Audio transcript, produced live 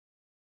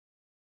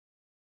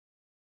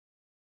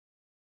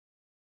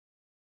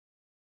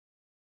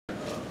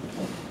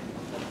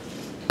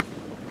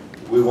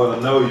We want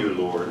to know you,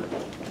 Lord.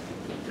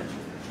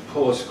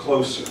 Pull us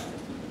closer.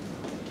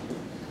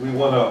 We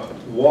want to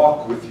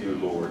walk with you,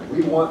 Lord.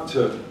 We want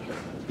to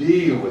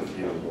be with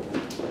you, Lord.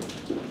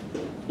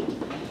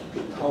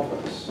 Help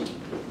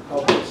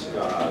us,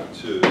 God,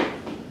 to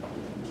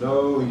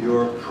know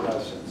your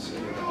presence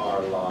in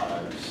our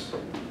lives.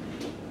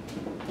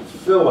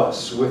 Fill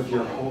us with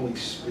your Holy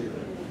Spirit.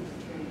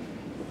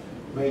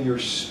 May your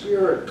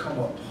Spirit come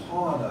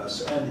upon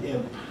us and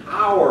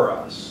empower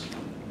us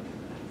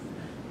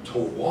to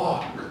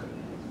walk,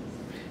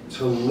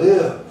 to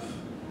live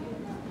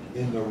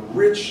in the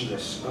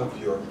richness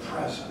of your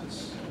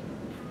presence,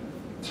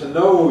 to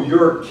know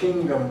your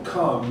kingdom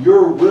come,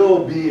 your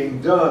will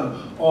being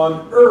done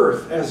on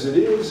earth as it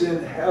is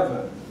in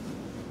heaven.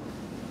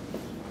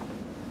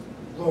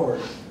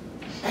 Lord,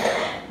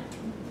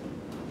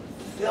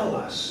 fill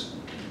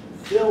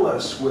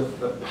us with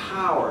the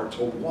power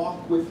to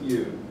walk with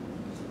you.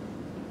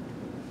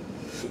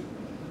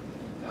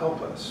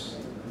 Help us.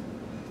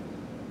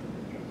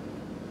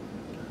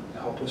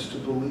 Help us to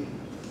believe.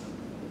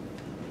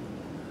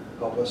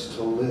 Help us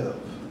to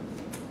live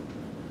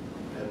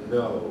and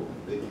know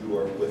that you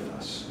are with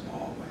us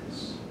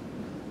always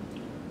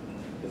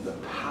in the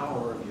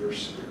power of your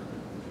Spirit.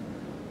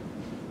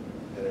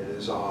 And it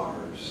is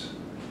ours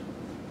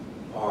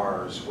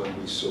when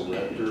we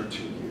surrender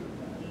to you.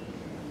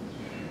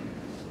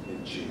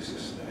 In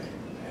Jesus' name,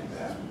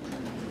 amen.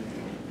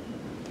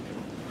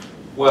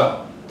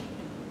 Well,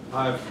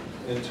 I've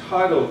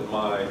entitled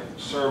my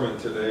sermon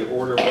today,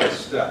 Order My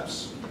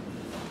Steps.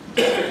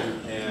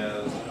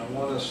 And I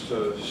want us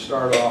to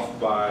start off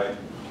by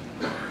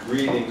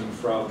reading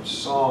from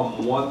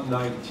Psalm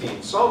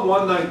 119. Psalm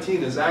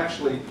 119 is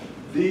actually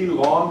the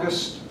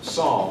longest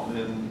psalm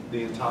in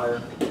the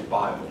entire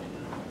Bible.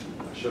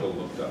 I should have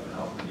looked up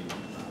how many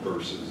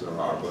verses there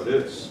are, but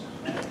it's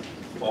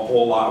a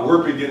whole lot.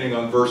 We're beginning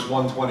on verse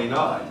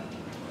 129.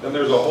 And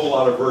there's a whole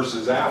lot of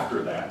verses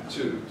after that,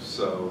 too.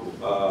 So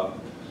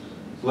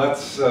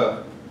let's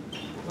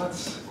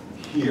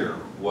hear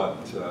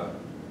what the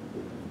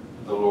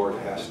Lord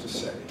has to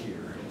say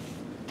here.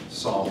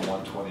 Psalm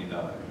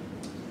 129.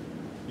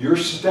 Your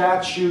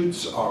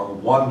statutes are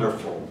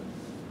wonderful.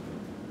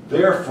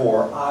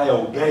 Therefore, I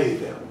obey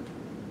them.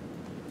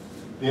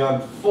 The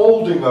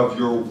unfolding of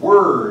your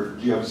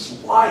word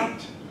gives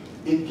light.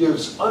 It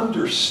gives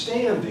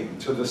understanding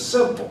to the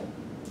simple.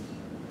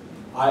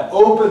 I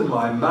open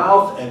my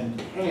mouth and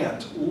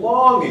pant,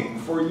 longing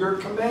for your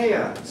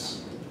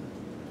commands.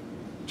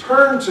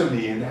 Turn to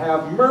me and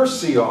have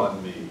mercy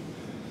on me,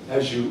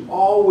 as you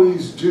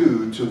always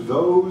do to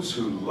those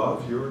who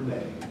love your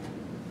name.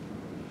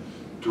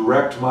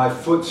 Direct my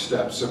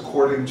footsteps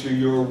according to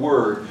your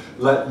word.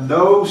 Let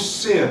no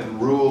sin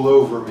rule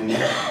over me.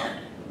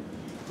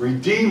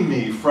 Redeem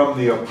me from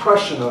the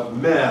oppression of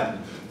men,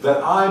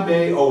 that I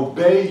may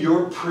obey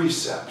your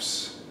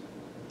precepts.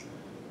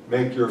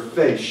 Make your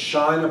face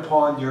shine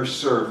upon your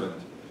servant,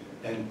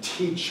 and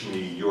teach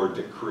me your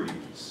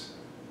decrees.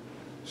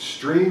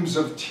 Streams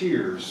of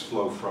tears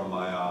flow from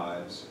my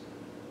eyes,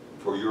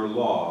 for your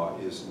law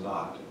is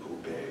not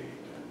obeyed.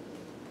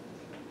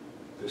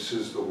 This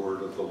is the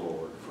word of the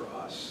Lord for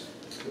us,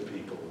 the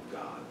people of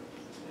God.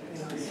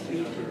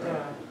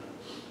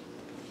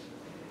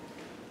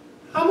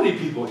 How many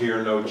people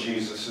here know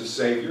Jesus as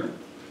Savior?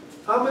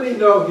 How many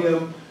know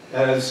him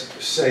as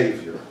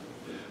Savior?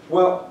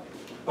 Well,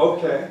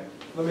 okay,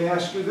 let me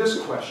ask you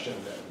this question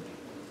then.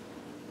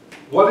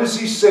 What has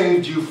he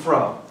saved you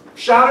from?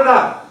 Shout it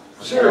out.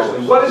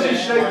 Seriously, what has he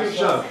saved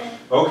you from?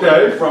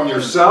 Okay, from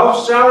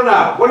yourself, shout it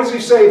out. What has he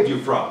saved you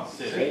from?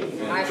 Sin.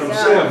 From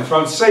sin,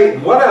 from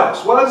Satan. What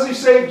else? What has he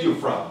saved you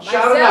from?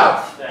 Shout it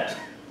out.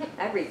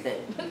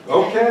 Everything.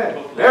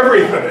 Okay,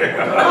 everything.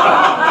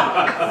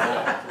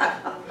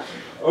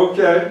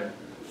 Okay.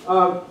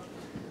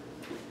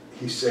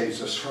 He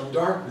saves us from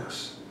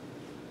darkness.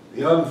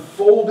 The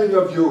unfolding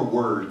of your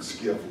words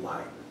give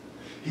light.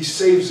 He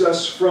saves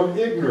us from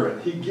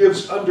ignorance. He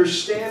gives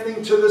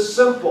understanding to the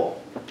simple.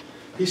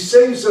 He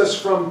saves us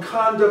from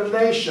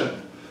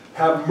condemnation.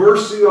 Have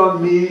mercy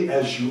on me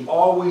as you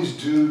always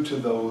do to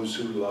those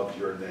who love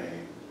your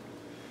name.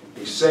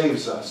 He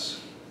saves us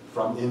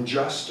from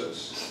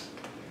injustice.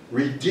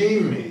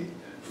 Redeem me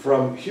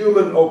from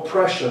human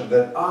oppression,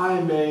 that I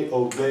may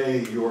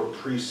obey your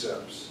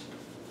precepts.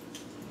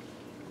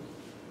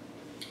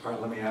 All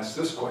right, let me ask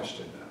this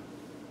question then.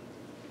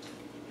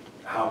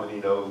 How many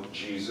know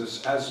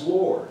Jesus as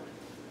Lord?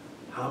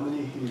 How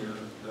many here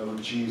know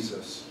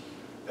Jesus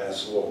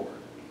as Lord?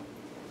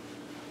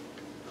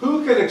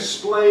 Who can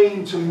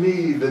explain to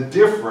me the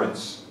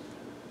difference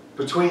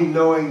between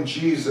knowing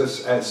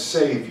Jesus as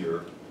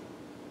Savior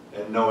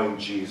and knowing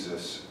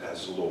Jesus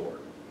as Lord?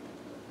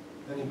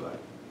 Anybody?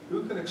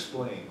 Who can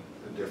explain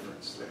the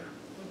difference there?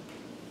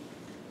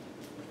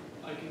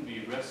 I can be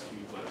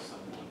rescued by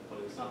someone, but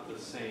it's not the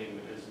same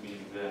as me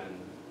then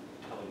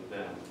telling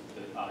them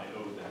that I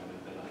owe them and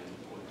that I am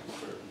going to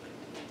serve them.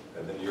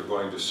 And then you're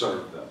going to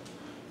serve them.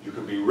 You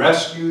can be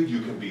rescued,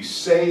 you can be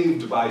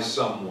saved by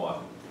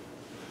someone,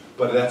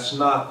 but that's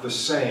not the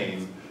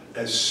same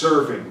as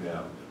serving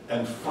them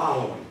and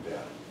following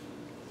them.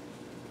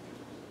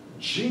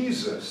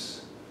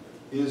 Jesus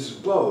is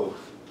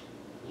both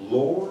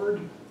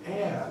Lord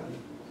and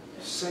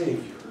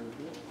Savior.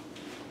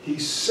 He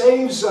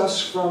saves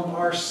us from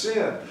our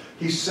sin.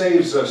 He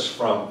saves us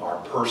from our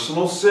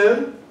personal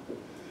sin,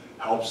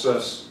 helps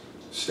us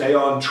stay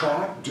on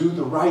track, do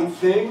the right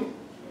thing.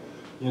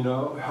 You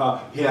know,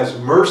 He has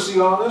mercy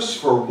on us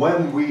for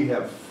when we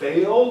have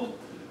failed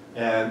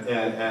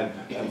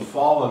and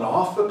fallen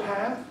off the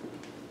path.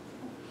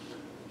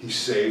 He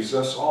saves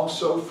us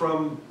also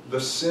from the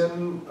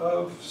sin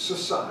of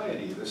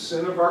society, the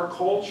sin of our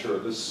culture,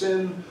 the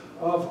sin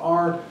of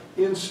our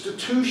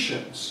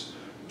institutions.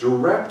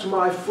 Direct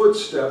my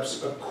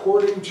footsteps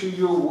according to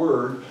your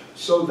word,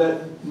 so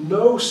that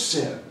no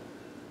sin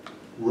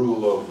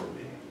rule over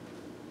me.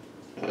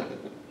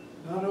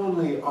 Not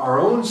only our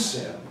own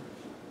sin,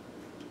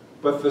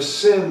 but the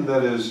sin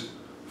that is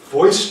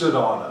foisted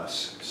on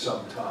us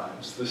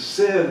sometimes, the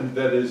sin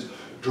that is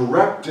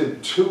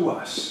directed to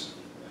us,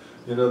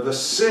 you know, the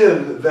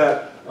sin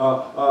that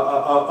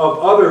of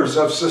others,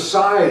 of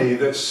society,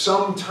 that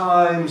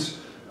sometimes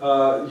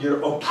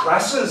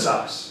oppresses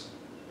us.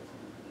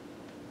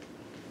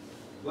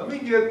 Let me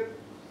get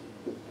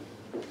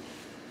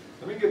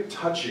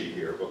touchy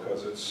here,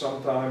 because it's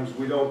sometimes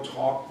we don't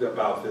talk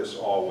about this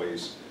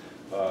always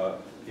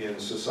in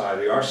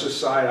society. Our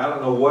society, I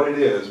don't know what it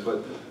is,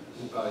 but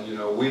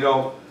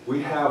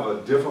we have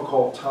a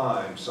difficult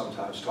time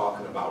sometimes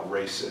talking about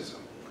racism.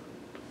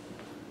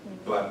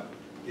 But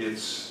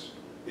it's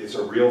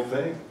a real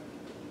thing.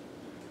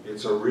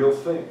 It's a real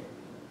thing.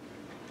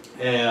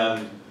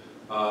 And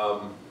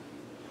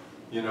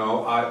you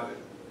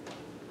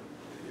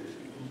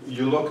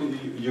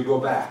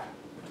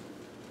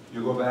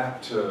go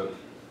back to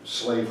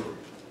slavery,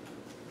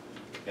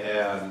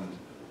 and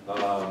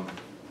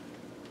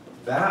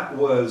that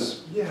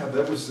was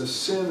the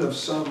sin of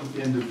some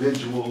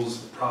individuals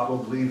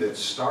probably that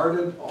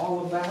started all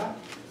of that,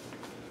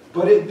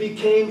 but it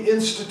became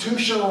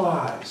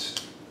institutionalized.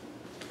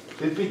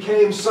 It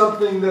became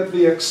something that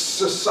the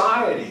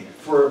society,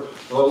 for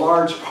a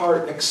large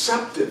part,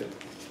 accepted.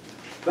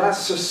 That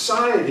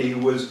society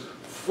was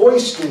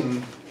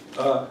foisting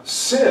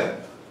sin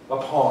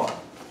upon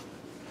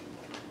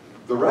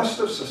the rest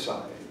of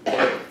society.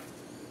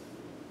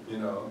 You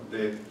know,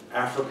 the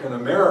African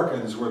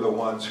Americans were the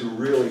ones who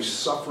really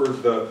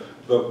suffered the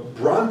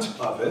brunt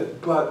of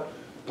it, but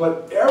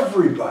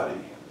everybody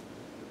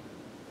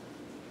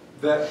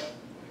that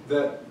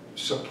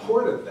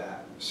supported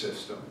that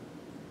system,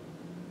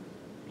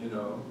 you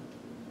know,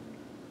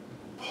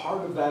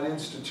 part of that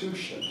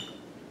institution,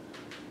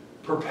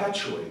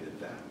 perpetuated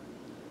that.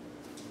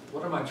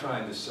 What am I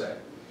trying to say?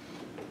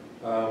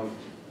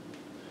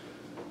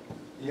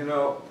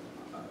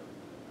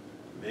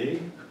 Me,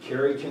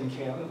 Keary,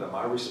 Kincannon, am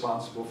I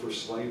responsible for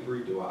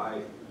slavery?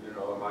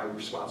 Am I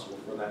responsible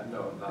for that?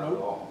 No, not at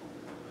all.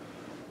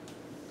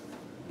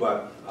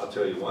 But I'll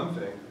tell you one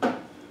thing.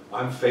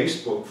 I'm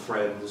Facebook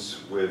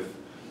friends with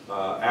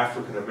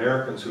African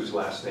Americans whose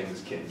last name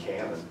is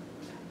Kincannon.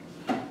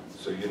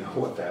 So you know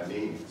what that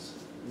means.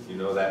 You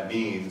know that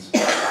means I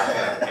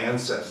have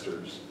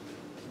ancestors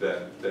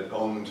that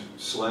owned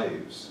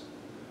slaves.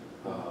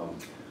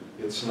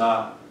 It's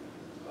not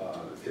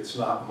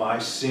my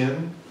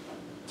sin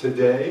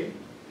today,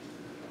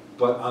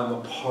 but I'm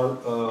a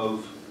part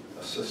of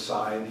a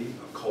society,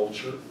 a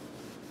culture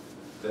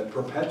that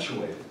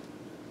perpetuated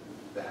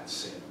that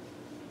sin.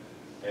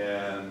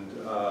 And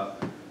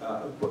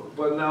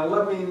but now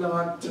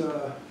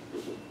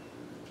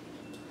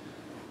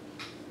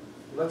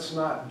let's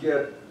not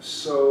get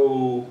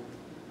so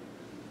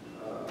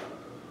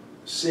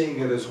seeing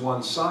it as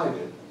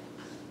one-sided,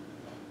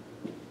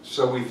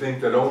 so we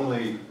think that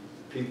only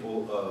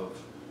people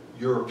of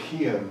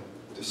European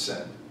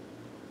descent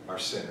are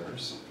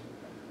sinners.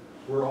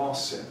 We're all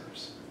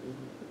sinners.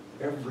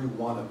 Every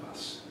one of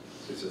us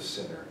is a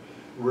sinner,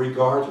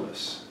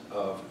 regardless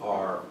of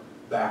our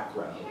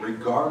background,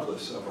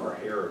 regardless of our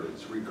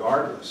heritage,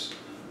 regardless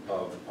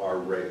of our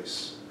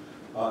race.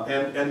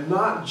 And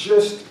not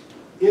just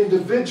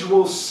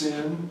individual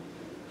sin,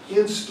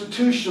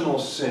 institutional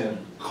sin,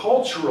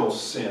 cultural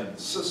sin,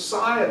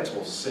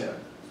 societal sin.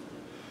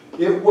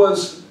 It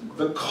was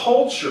the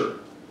culture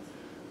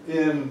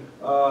in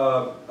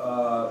how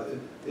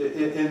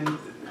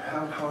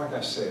can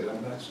I say it? I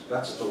mean,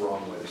 that's the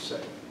wrong way to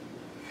say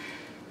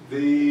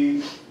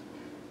it.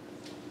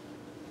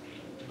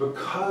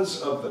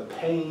 Because of the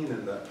pain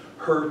and the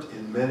hurt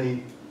in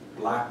many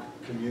black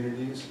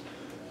communities,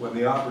 when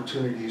the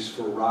opportunities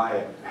for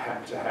riot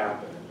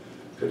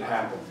could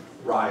happen,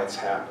 riots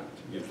happened.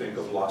 You think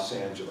of Los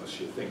Angeles,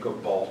 you think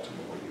of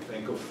Baltimore, you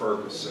think of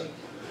Ferguson,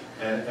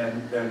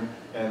 and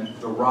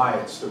the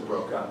riots that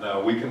broke out.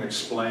 Now, we can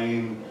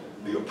explain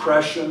the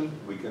oppression,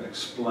 we can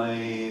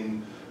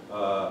explain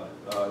the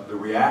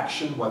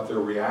reaction, what they're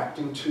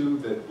reacting to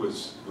that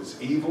was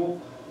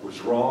evil, was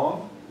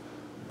wrong,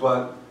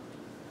 but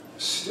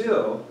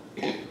still,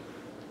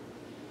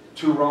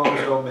 two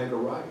wrongs don't make a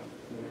right.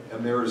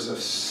 And there is a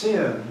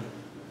sin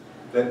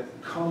that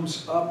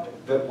comes up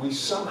that we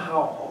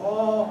somehow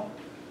all,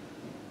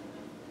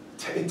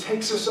 it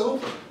takes us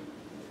over.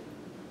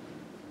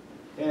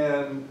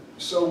 And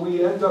so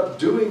we end up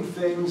doing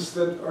things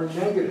that are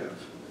negative,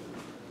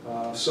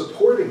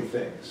 supporting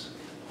things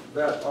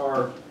that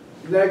are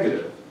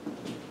negative.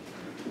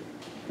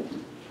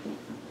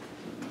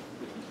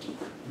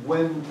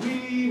 When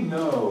we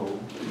know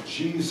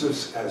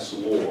Jesus as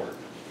Lord,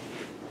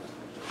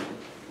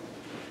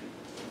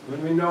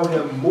 when we know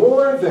Him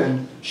more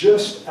than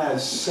just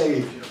as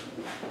Savior,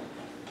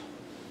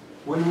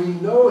 when we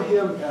know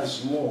Him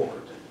as Lord,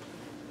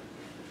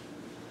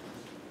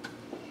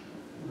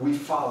 we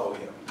follow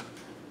Him.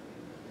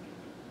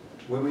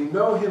 When we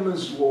know Him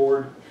as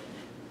Lord,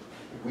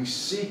 we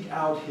seek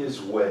out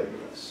His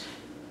ways.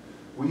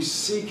 We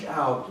seek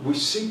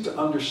to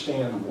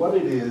understand what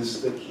it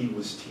is that He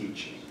was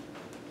teaching.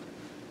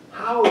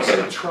 How is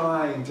He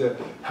trying to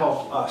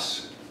help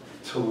us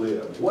to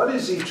live? What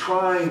is He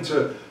trying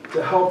to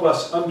help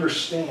us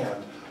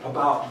understand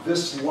about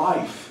this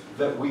life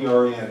that we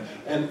are in,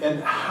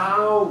 and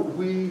how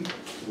we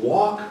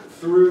walk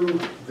through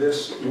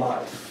this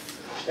life?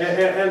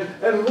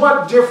 And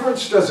what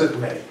difference does it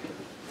make?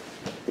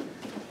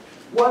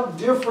 What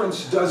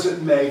difference does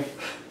it make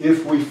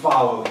if we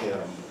follow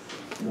Him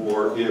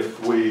or if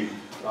we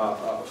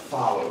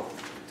follow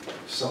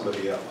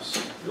somebody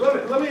else?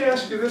 Let me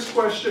ask you this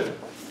question.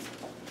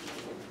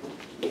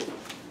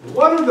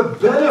 What are the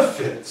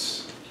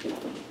benefits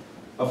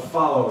of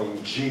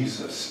following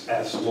Jesus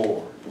as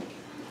Lord?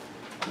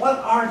 What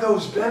are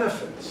those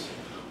benefits?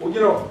 Well,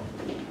 you know,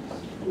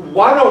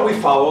 why don't we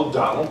follow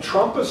Donald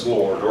Trump as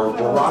Lord or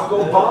Barack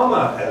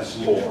Obama as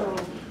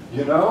Lord?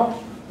 You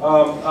know?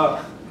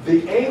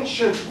 The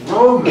ancient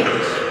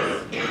Romans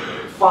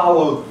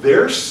followed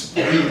their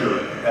leader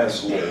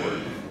as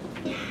Lord.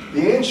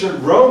 The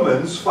ancient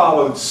Romans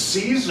followed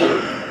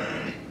Caesar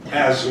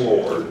as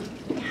Lord.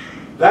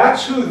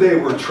 That's who they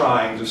were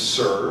trying to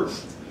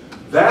serve.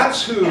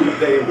 That's who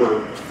they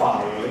were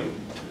following.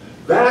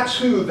 That's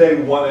who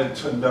they wanted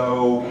to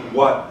know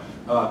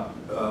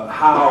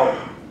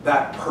how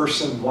that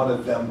person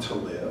wanted them to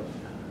live.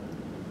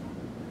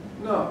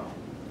 No,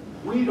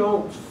 we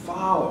don't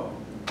follow.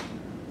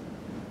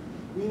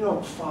 We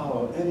don't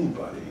follow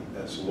anybody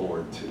as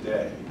Lord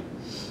today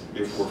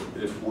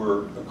if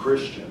we're a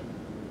Christian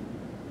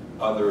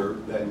other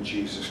than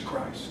Jesus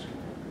Christ.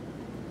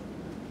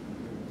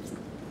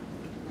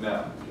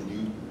 Now, can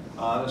you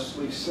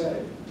honestly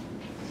say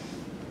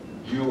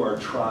you are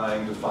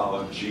trying to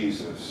follow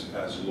Jesus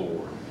as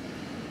Lord?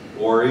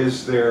 Or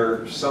is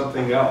there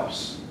something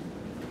else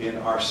in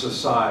our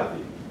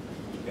society,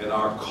 in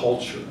our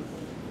culture,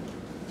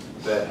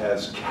 that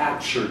has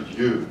captured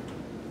you,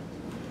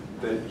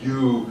 that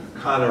you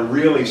kind of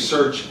really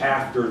search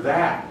after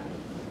that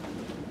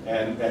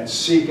and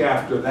seek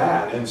after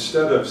that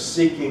instead of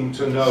seeking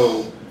to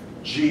know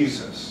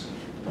Jesus?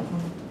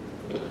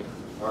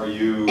 Are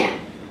you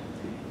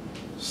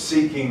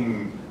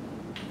seeking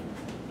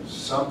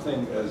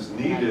something as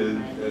needed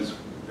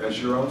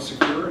as your own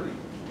security?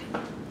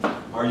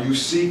 Are you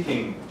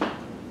seeking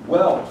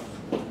wealth?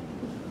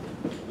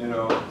 You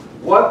know,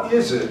 what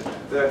is it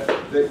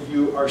that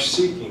you are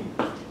seeking?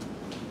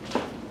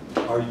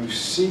 Are you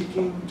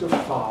seeking to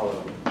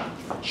follow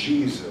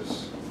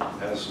Jesus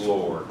as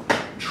Lord?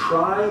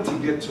 Trying to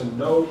get to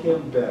know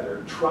Him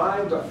better,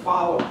 trying to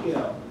follow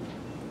Him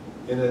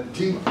in a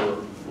deeper,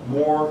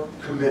 more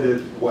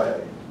committed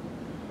way.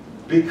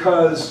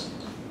 Because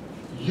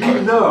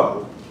you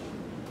know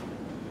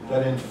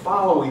that in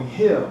following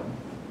Him,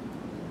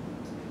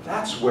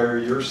 that's where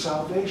your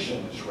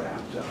salvation is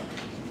wrapped up.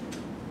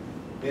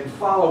 In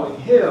following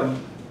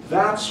Him,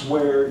 that's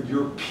where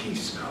your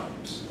peace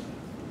comes.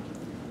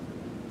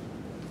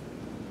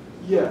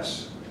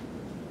 Yes,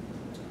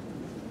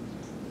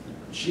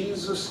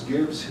 Jesus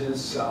gives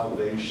His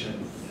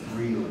salvation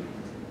freely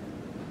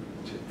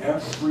to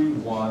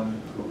everyone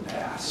who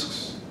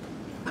asks,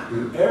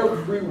 to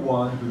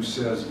everyone who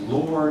says,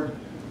 Lord,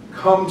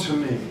 come to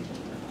me.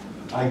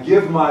 I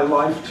give my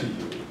life to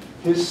you.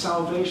 His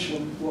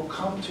salvation will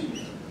come to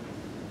you.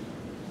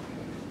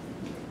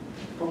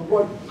 But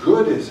what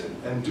good is it?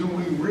 And do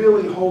we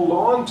really hold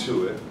on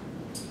to it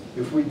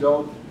if we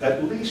don't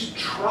at least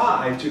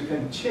try to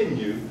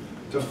continue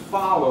to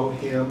follow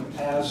Him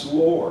as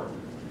Lord?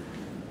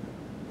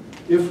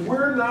 If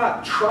we're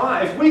not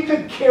trying, if we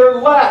could care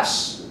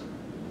less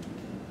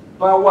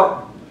about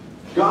what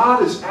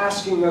God is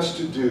asking us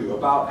to do,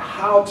 about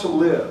how to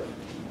live,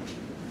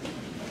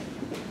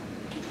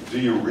 do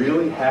you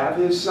really have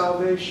His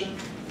salvation?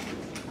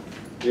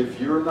 If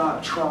you're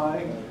not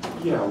trying,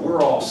 yeah,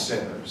 we're all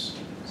sinners.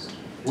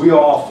 We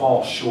all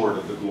fall short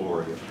of the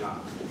glory of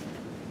God.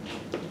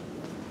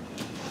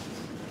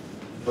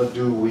 But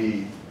do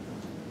we,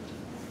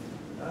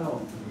 I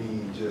don't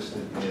mean just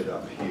admit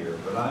up here,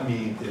 but I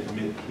mean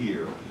admit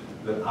here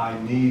that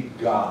I need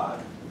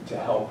God to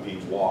help me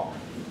walk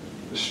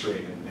the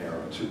straight and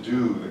narrow, to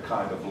do the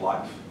kind of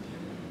life,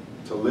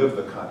 to live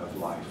the kind of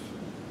life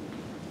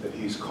that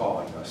He's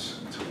calling us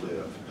to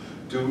live.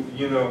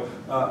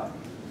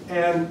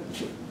 And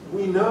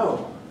we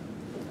know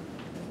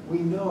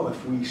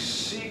if we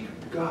seek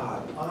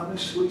God,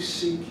 honestly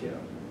seek Him,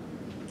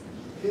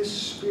 His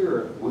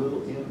Spirit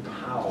will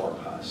empower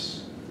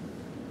us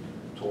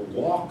to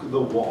walk the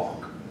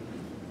walk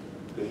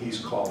that He's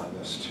calling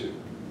us to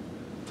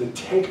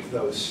take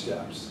those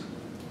steps.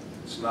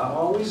 It's not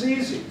always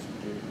easy.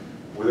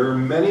 There are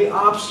many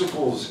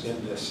obstacles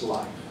in this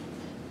life,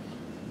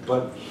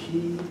 but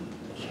He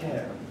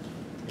can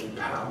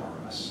empower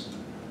us.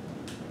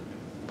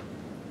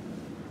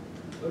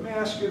 Let me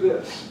ask you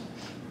this.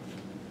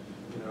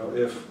 You know,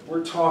 if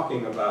we're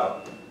talking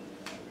about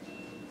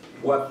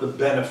what the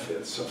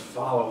benefits of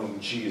following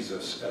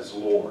Jesus as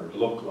Lord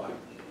look like,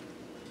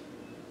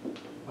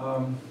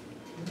 let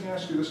me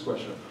ask you this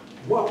question.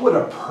 What would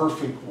a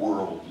perfect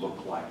world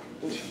look like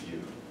to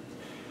you?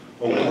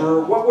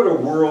 What would a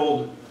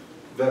world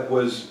that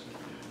was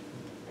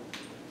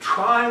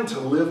trying to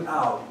live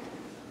out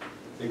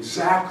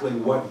exactly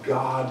what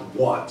God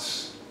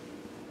wants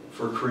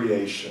for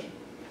creation,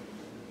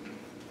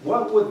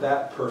 what would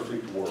that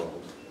perfect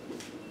world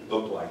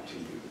look like to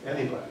you?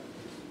 Anybody?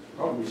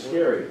 Probably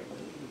scary.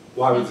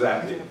 Why would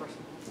that be?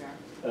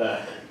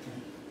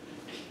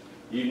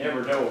 You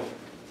never know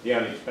the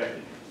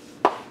unexpected.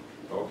 Okay.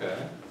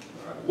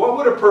 All right. What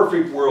would a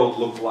perfect world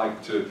look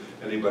like to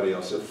anybody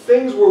else? If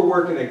things were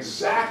working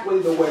exactly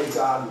the way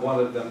God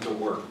wanted them to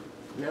work,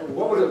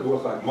 what would it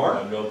look like?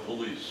 Mark? No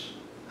police.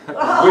 We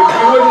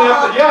wouldn't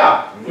have to,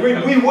 yeah.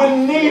 We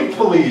wouldn't need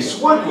police,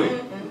 would we?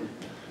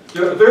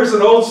 You know, there's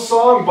an old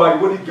song by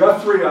Woody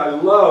Guthrie I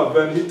love,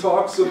 and he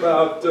talks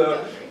about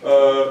the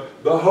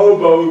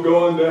hobo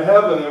going to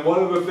heaven, and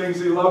one of the things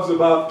he loves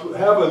about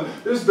heaven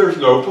is there's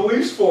no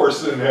police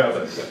force in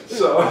heaven.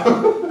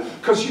 So,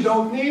 because you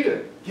don't need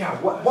it. Yeah,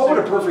 what would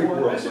a perfect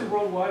world I say be?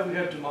 worldwide we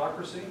have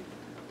democracy,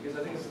 because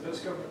I think it's the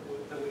best government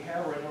that we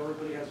have right now.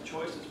 Everybody has a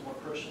choice. It's more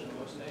Christian than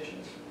most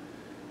nations.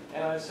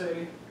 And I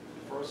say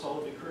for us all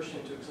to be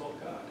Christian, to exalt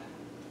God,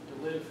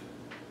 to live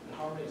in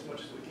harmony as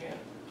much as we can.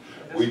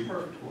 And that's a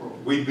perfect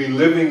world. We'd be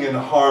living in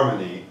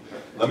harmony.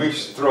 Let me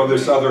throw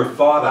this other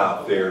thought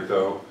out there,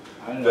 though,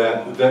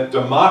 that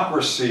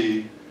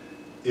democracy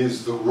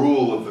is the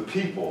rule of the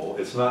people.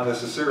 It's not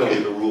necessarily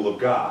the rule of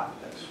God.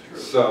 That's true.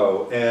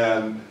 So,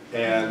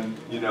 and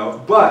you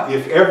know, but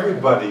if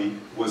everybody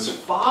was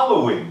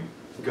following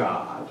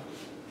God,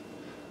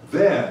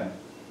 then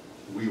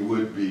we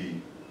would be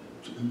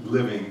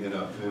living in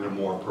a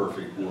more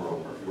perfect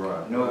world.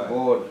 Right. No right.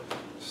 board.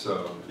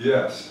 So,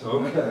 yes,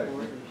 okay.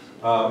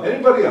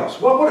 Anybody else?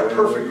 What would a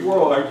perfect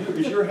world?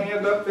 Is your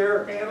hand up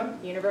there, Anna?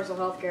 Universal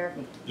health care.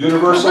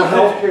 Universal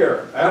health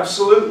care,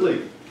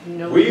 absolutely.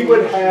 We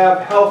would have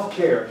health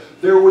care.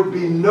 There would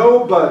be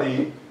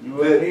nobody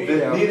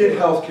that needed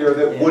health care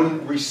that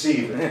wouldn't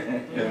receive it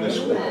in this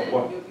world.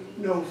 What?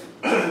 No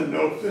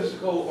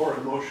physical or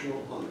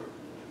emotional hunger.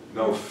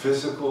 No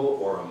physical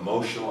or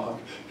emotional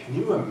hunger. Can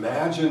you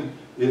imagine,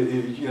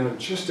 you know,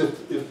 just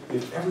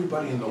if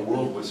everybody in the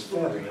world was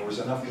fed and there was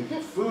enough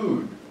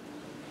food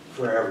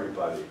for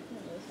everybody?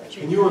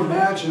 Can you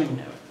imagine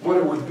what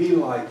it would be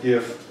like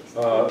if,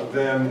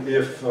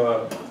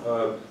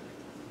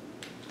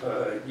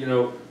 you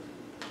know,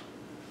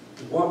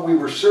 what we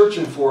were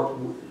searching for,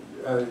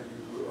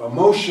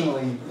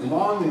 emotionally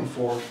longing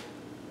for,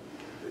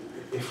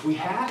 if we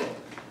had it,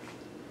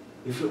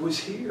 if it was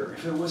here,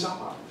 if it was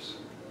ours?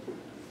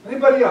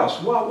 Anybody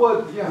else? What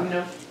would, yeah?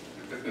 It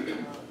would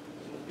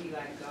be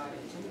like God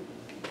intended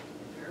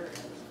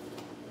paradise.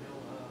 No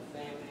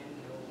famine,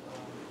 no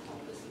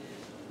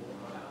homelessness, no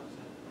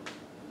housing,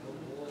 no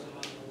wars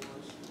among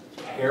wars.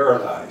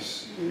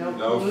 Paradise. No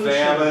No pollution.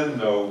 famine,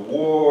 no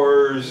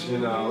wars, you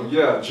know.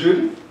 Yeah,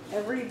 Judy?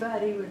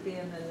 Everybody would be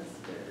a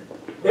minister.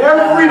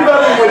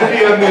 Everybody would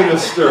be a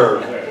minister.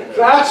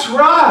 That's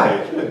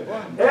right.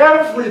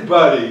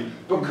 Everybody.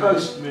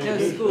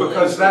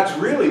 Because that's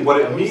really what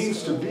it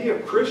means to be a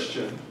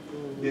Christian,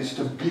 is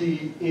to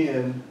be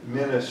in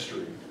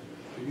ministry.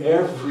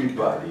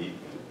 Everybody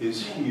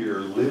is here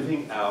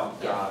living out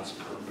God's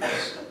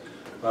purpose.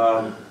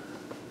 Let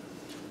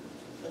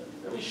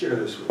me share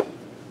this with you.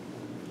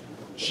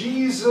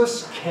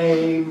 Jesus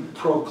came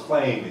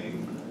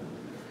proclaiming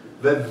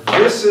that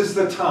this is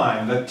the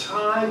time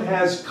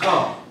has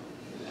come.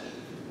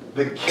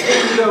 The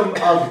kingdom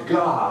of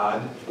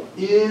God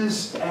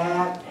is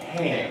at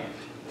hand.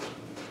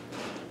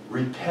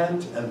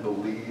 Repent and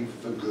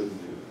believe the good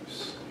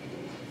news.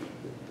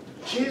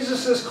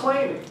 Jesus is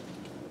claiming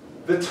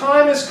the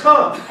time has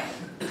come.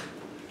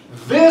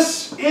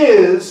 This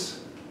is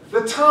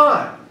the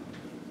time.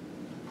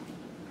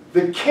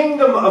 The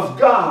kingdom of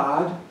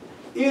God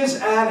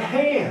is at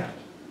hand.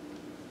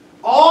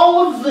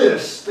 All of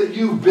this that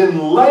you've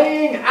been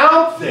laying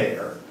out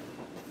there,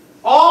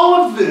 all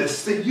of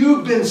this that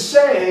you've been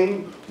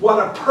saying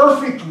what a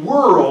perfect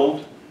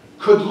world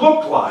could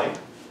look like,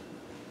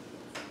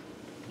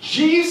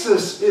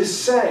 Jesus is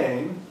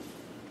saying,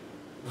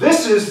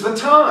 this is the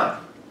time.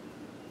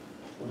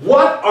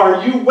 What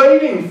are you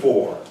waiting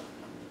for?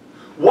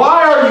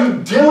 Why are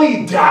you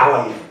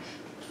dilly-dallying?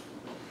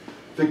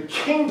 the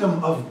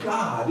kingdom of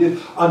God,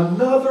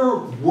 another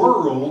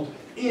world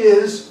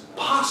is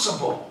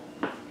possible.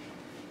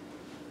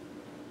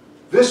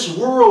 This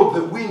world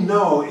that we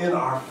know in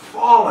our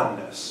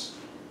fallenness,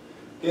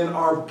 in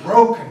our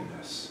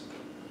brokenness,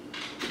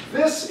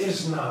 this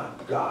is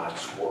not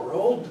God's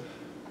world.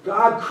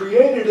 God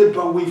created it,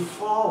 but we've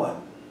fallen.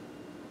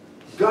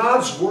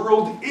 God's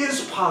world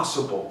is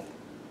possible.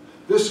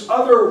 This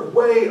other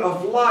way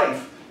of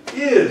life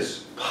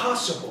is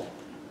possible.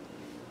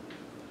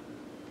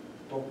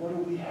 But what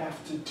do we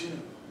have to do?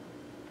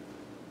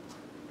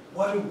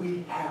 What do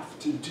we have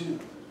to do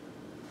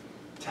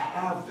to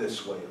have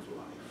this way of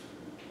life?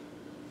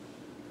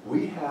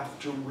 We have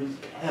to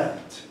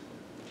repent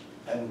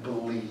and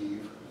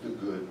believe the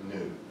good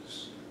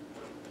news.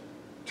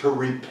 To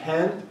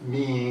repent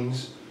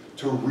means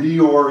to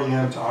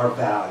reorient our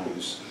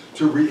values.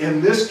 In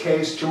this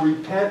case, to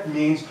repent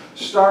means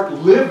start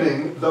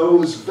living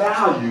those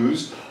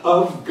values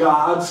of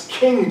God's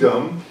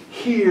kingdom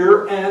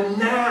here and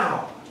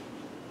now.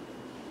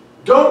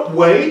 Don't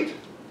wait.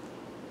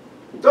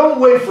 Don't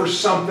wait for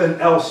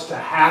something else to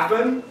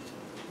happen.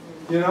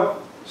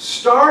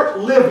 Start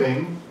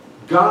living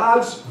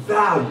God's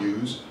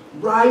values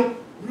right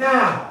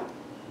now.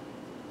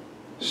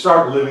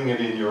 Start living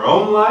it in your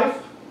own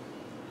life.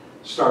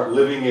 Start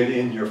living it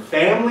in your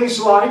family's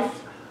life.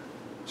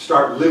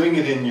 Start living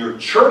it in your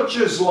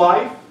church's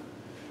life.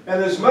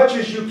 And as much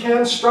as you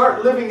can,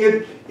 start living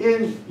it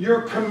in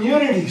your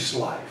community's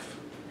life.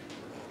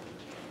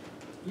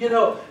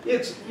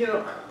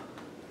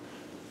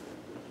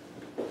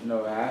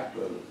 No, I have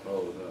to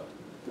close up.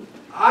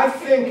 I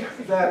think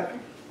that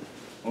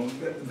the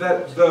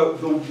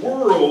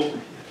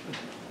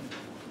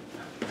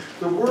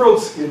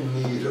world's in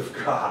need of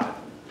God.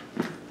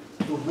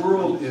 The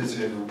world is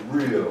in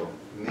real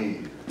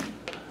need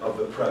of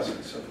the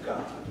presence of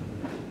God.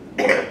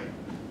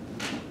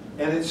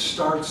 And it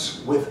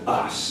starts with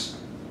us.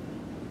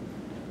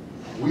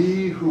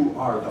 We who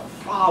are the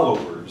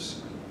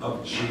followers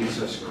of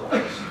Jesus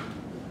Christ.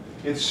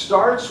 It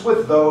starts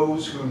with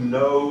those who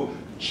know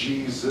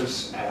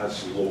Jesus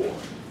as Lord.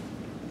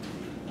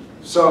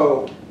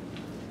 So,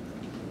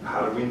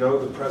 how do we know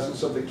the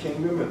presence of the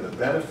kingdom and the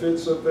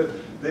benefits of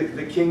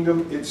the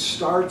kingdom? It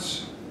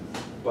starts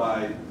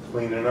by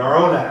cleaning our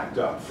own act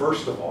up.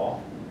 First of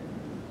all,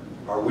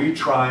 are we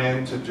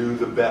trying to do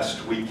the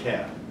best we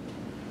can?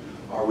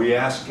 Are we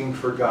asking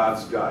for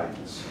God's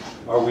guidance?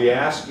 Are we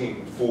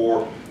asking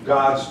for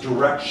God's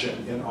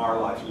direction in our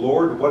life?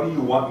 Lord, what do you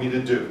want me to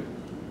do?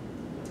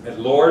 And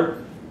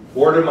Lord,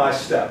 order my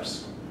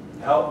steps.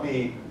 Help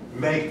me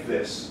make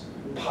this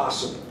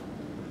possible.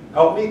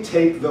 Help me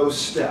take those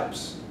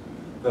steps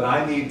that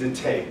I need to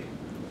take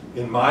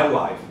in my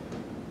life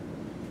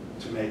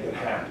to make it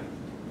happen.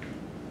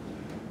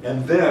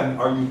 And then,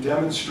 are you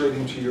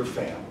demonstrating to your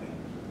family?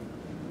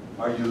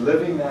 Are you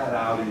living that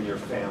out in your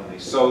family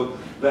so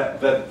that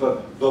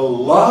the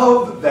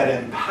love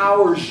that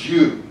empowers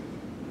you,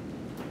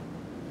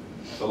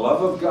 the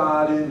love of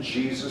God in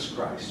Jesus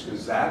Christ,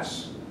 because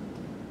that's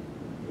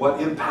what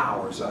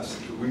empowers us.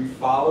 We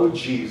follow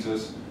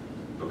Jesus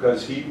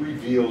because he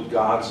revealed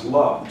God's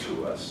love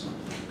to us,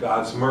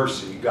 God's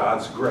mercy,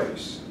 God's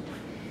grace.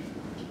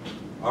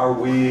 Are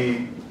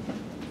we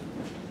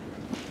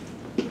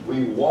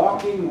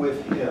walking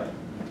with him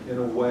in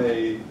a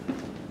way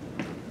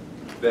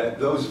that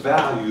those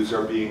values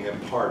are being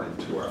imparted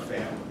to our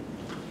family?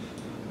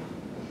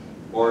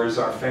 Or is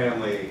our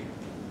family's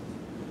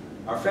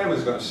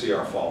going to see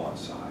our fallen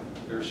side?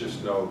 There's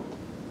just no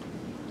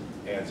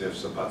ands,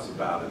 ifs, and buts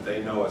about it.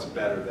 They know us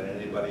better than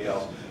anybody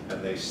else,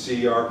 and they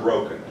see our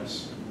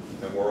brokenness,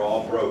 and we're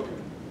all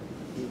broken.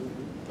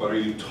 But are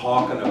you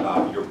talking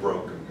about your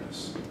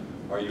brokenness?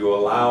 Are you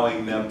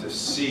allowing them to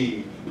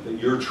see that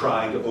you're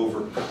trying to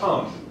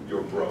overcome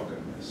your brokenness?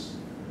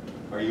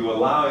 Are you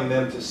allowing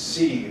them to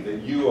see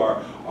that you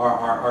are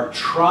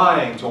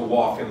trying to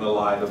walk in the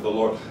light of the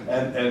Lord?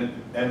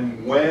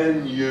 And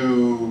when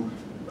you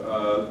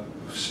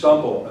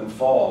stumble and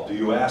fall, do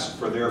you ask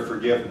for their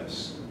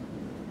forgiveness?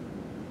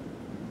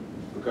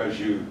 Because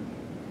you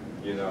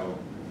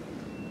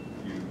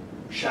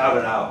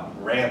shouted out,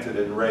 ranted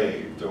and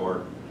raved,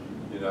 or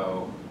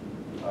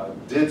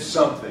did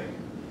something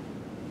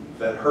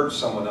that hurt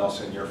someone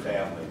else in your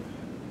family.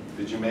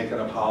 Did you make an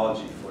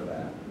apology for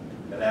that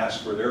and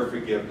ask for their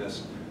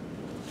forgiveness?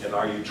 And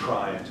are you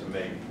trying to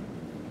make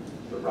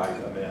the right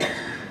amends?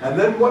 And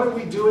then what are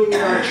we doing in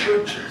our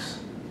churches?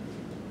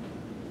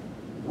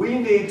 We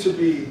need to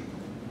be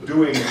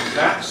doing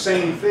that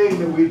same thing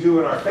that we do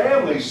in our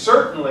families,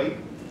 certainly.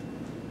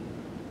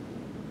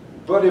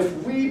 But if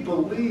we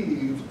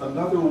believe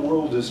another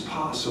world is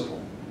possible,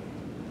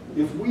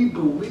 if we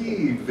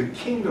believe the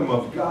kingdom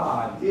of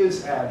God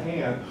is at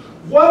hand,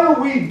 what are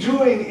we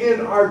doing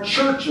in our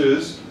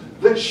churches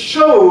that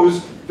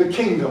shows the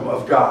kingdom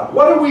of God?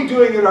 What are we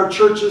doing in our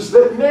churches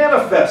that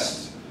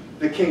manifests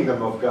the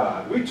kingdom of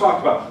God? We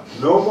talked about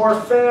no more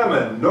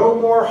famine, no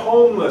more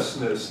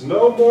homelessness,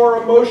 no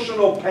more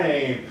emotional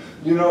pain.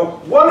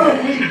 What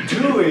are we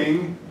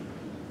doing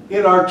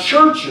in our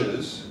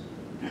churches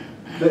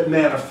that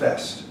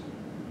manifest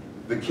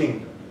the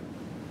kingdom.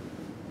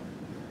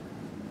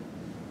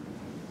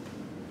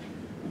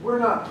 We're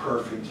not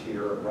perfect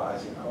here at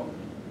Rising Hope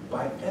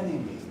by any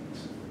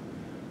means,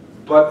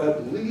 but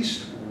at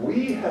least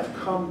we have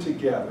come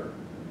together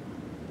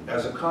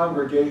as a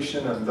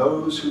congregation and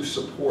those who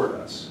support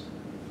us,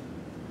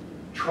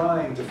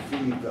 trying to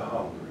feed the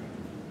hungry,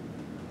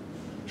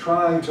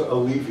 trying to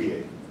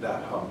alleviate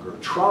that hunger,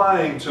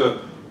 trying to,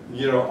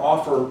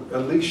 offer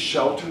at least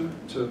shelter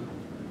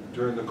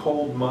during the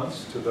cold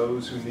months to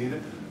those who need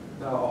it.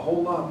 Now, a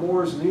whole lot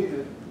more is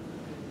needed.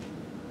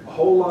 A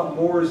whole lot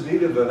more is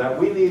needed than that.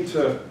 We need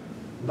to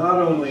not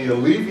only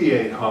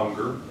alleviate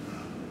hunger,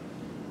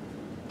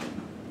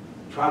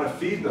 try to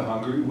feed the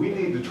hungry, we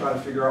need to try to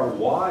figure out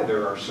why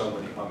there are so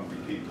many hungry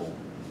people.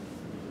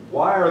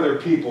 Why are there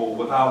people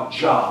without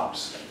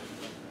jobs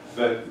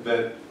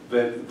that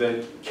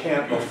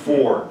can't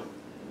afford,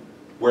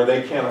 where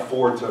they can't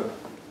afford to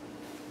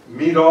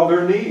meet all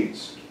their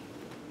needs?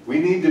 We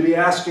need to be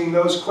asking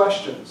those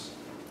questions.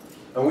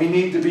 And we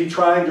need to be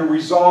trying to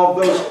resolve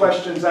those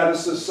questions at a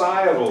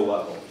societal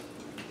level.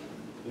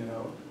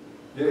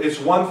 It's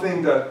one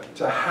thing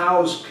to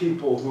house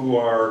people who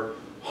are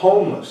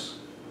homeless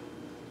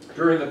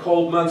during the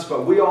cold months,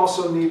 but we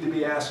also need to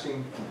be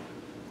asking,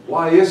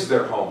 why is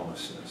there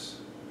homelessness?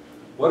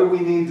 What do we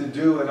need to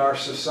do in our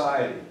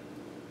society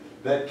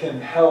that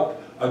can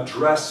help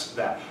address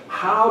that?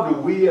 How do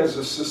we as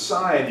a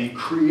society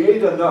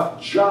create enough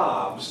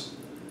jobs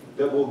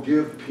that will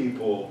give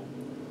people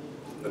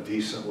a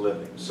decent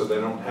living so they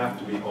don't have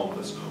to be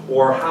homeless?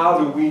 Or how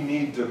do we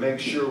need to make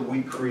sure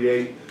we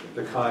create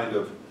the kind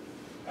of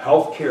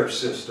healthcare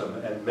system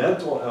and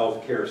mental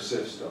health care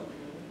system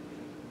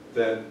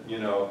that,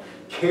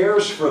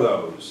 cares for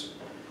those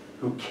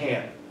who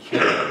can't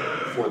care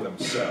for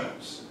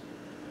themselves?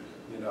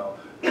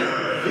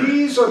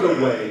 These are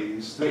the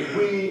ways that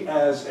we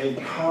as a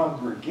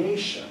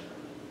congregation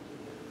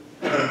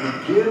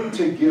can begin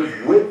to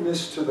give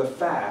witness to the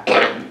fact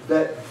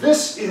that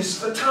this is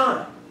the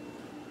time.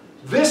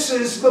 This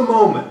is the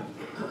moment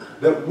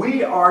that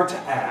we are to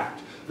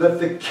act, that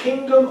the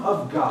kingdom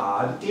of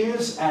God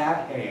is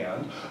at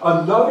hand,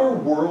 another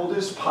world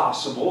is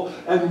possible,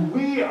 and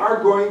we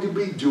are going to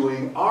be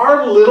doing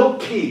our little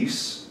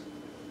piece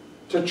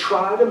to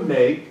try to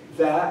make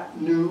that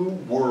new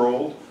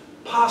world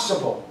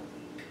possible.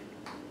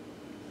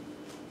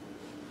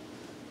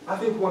 I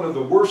think one of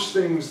the worst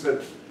things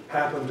that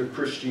happened to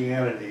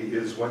Christianity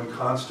is when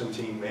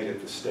Constantine made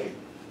it the state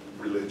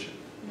religion,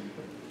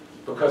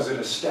 because it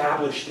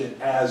established it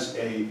as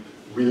a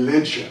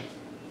religion.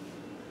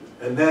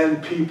 And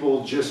then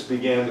people just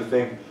began to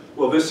think,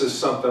 well, this is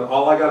something,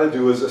 all I got to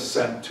do is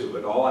assent to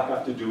it. All I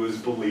have to do is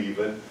believe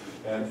it,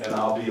 and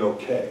I'll be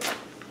okay.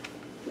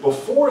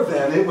 Before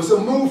then, it was a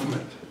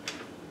movement.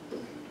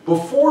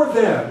 Before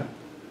then,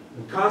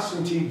 and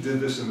Constantine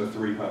did this in the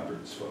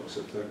 300s, folks.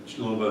 It's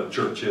a little bit of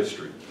church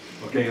history.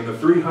 Okay, in the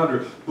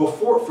 300s,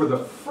 for the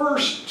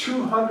first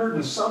 200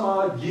 and some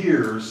odd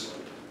years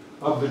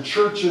of the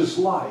church's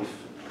life,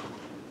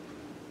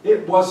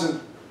 it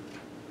wasn't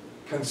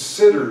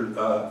considered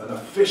an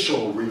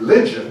official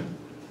religion.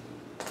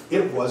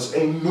 It was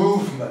a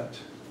movement.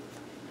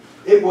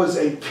 It was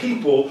a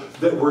people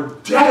that were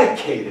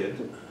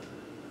dedicated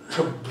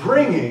to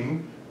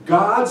bringing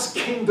God's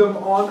kingdom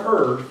on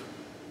earth,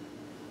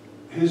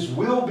 His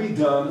will be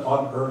done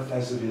on earth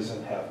as it is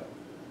in heaven.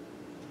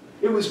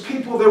 It was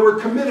people that were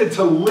committed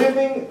to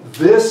living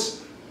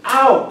this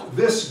out,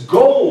 this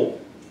goal,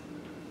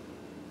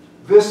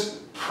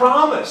 this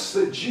promise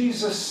that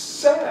Jesus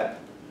said.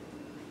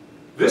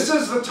 This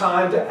is the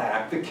time to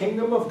act. The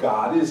kingdom of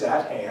God is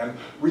at hand.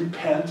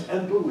 Repent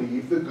and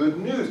believe the good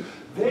news.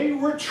 They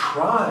were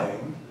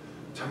trying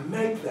to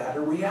make that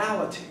a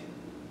reality.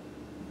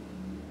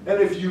 And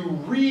if you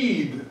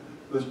read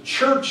the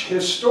church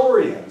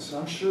historians,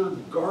 I'm sure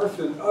Garth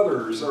and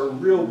others are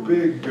real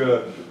big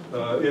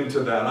into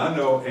that. I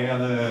know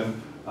Anna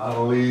and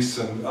Annalise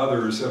and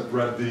others have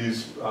read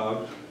these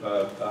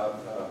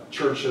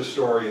church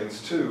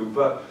historians too.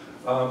 But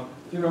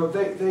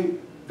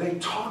they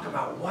talk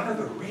about one of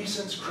the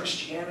reasons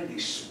Christianity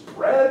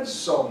spread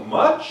so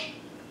much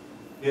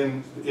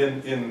in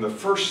the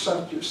first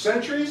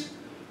centuries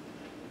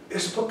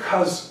is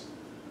because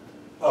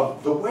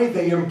of the way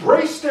they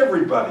embraced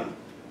everybody,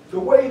 the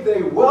way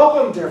they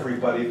welcomed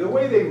everybody, the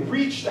way they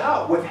reached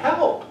out with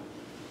help.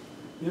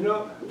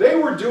 They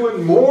were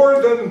doing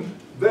more than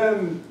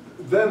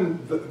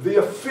the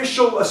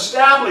official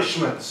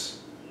establishments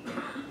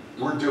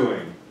were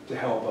doing to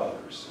help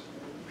others.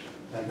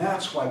 And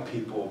that's why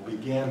people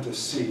began to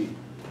see,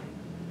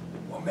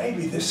 well,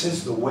 maybe this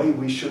is the way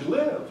we should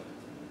live.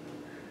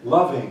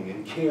 Loving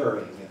and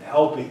caring and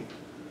helping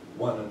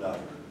one another.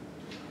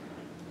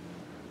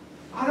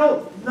 I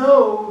don't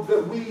know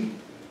that we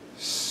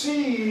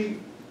see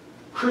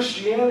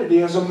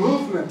Christianity as a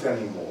movement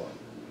anymore.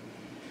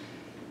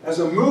 As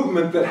a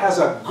movement that has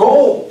a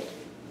goal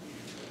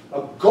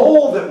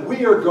that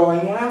we are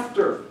going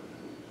after.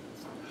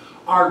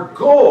 Our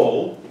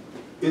goal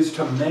is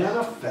to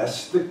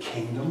manifest the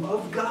kingdom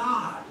of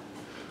God.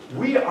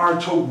 We are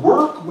to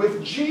work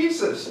with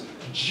Jesus.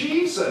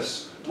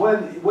 Jesus,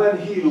 when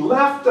he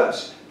left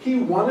us, he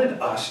wanted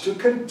us to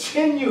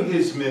continue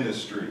his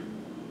ministry.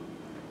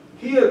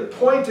 He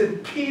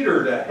appointed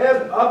Peter to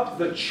head up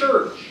the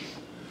church.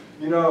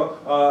 You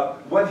know,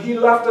 when he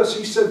left us,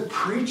 he said,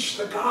 preach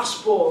the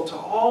gospel to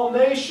all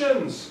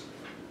nations.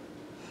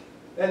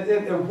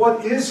 And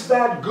what is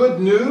that good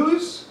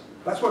news?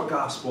 That's what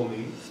gospel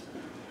means.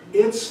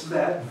 It's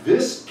that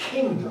this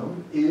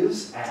kingdom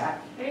is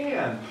at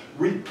hand.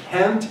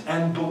 Repent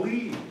and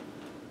believe.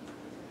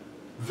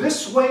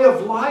 This way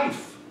of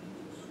life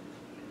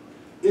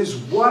is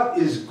what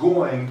is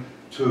going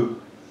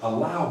to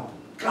allow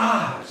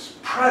God's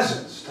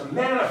presence to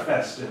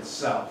manifest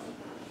itself.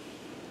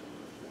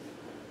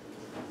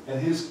 And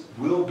his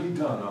will be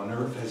done on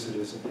earth as it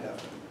is in heaven.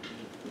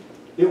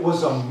 It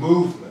was a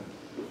movement.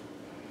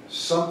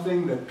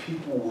 Something that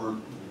people were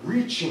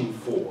reaching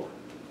for.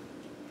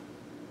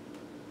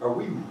 Are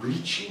we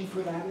reaching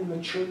for that in the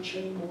church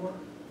anymore?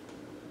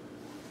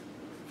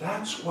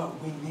 That's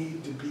what we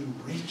need to be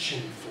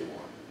reaching for.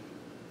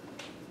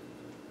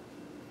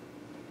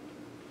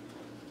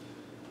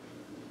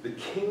 The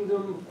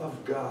kingdom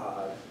of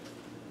God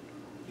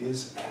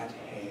is at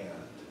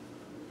hand.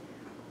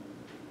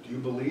 Do you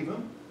believe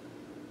him?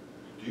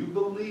 Do you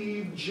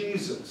believe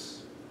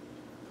Jesus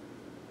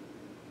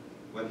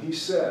when he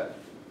said,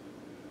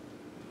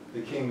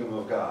 the kingdom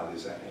of God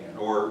is at hand?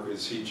 Or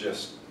is he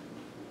just,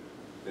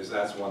 is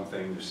that's one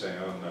thing you're saying,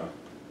 oh no,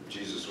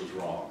 Jesus was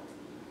wrong?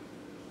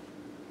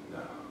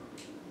 No.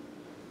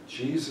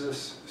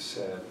 Jesus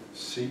said,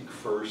 seek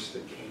first the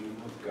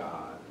kingdom of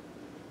God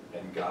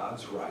and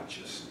God's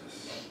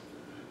righteousness.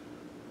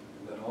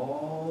 Then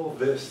all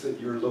this that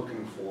you're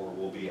looking for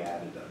will be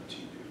added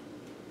unto you.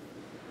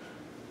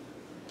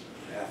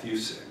 Matthew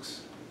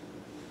 6.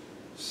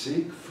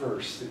 Seek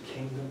first the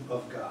kingdom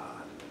of God.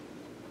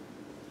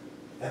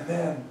 And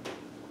then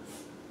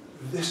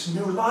this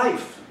new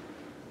life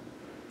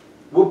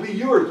will be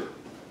yours.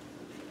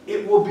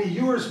 It will be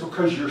yours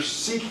because you're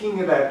seeking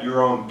it at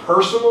your own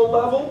personal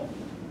level.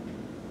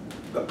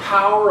 The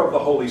power of the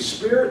Holy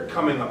Spirit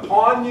coming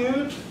upon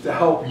you to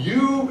help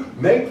you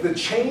make the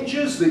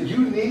changes that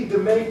you need to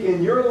make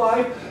in your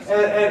life,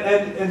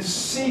 and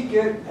seek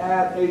it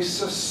at a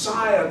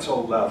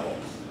societal level,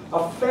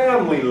 a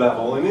family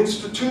level, an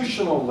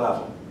institutional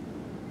level.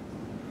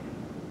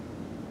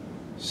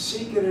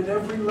 Seek it at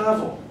every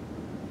level.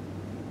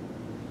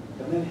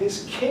 And then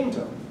his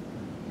kingdom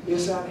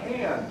is at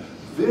hand.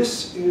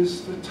 This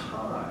is the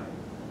time.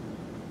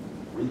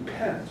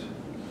 Repent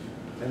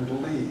and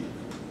believe.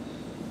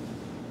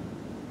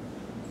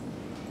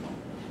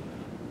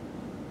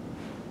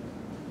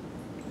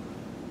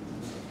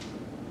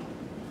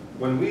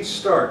 When we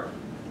start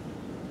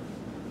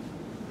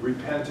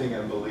repenting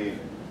and believing,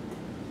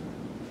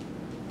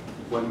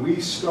 when we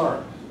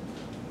start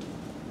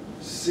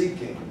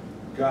seeking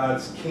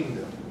God's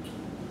kingdom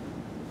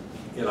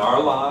in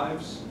our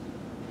lives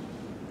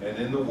and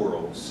in the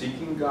world,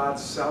 seeking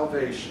God's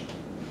salvation.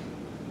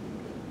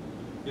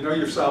 You know,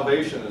 your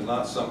salvation is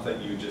not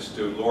something you just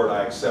do, Lord,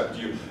 I accept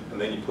you, and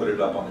then you put it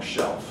up on a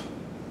shelf.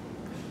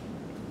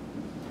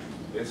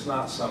 It's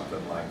not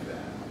something like that.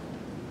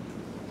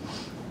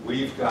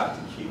 We've got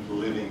to keep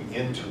living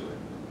into it.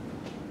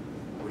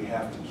 We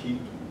have to keep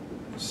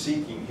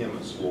seeking him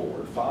as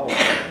Lord, following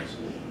him as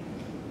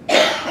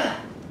Lord.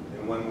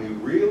 And when we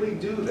really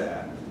do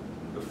that,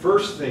 the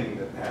first thing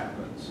that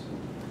happens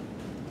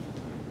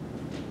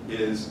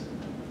is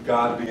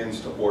God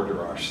begins to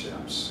order our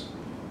steps.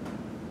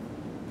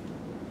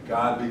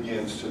 God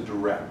begins to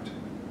direct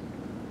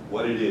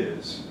what it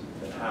is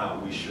and how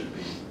we should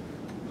be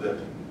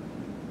living.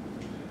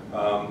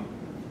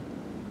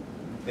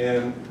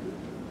 And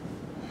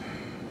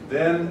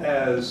then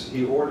as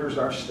he orders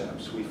our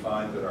steps, we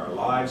find that our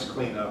lives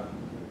clean up.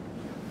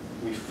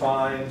 We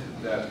find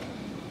that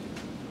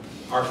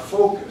our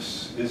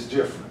focus is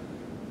different.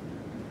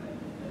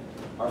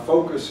 Our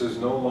focus is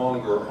no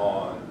longer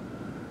on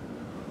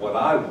what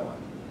I want,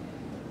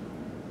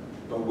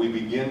 but we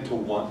begin to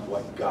want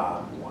what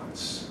God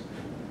wants.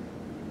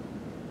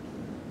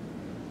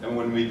 And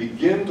when we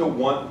begin to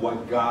want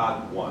what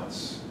God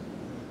wants,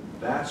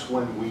 that's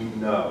when we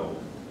know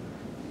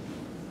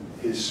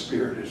his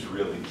Spirit is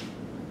really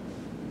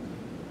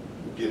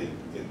getting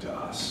into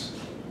us.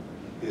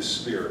 His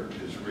Spirit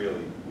is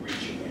really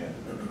reaching in.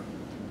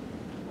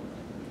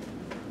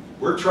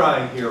 We're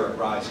trying here at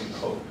Rising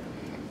Hope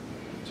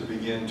to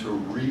begin to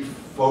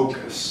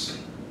refocus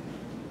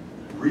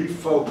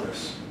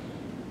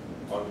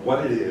on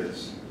what it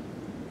is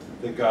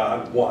that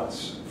God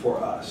wants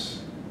for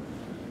us.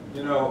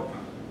 You know,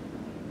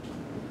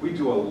 we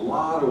do a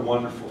lot of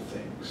wonderful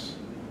things.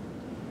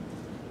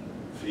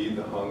 Feed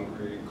the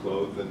hungry,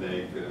 clothe the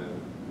naked,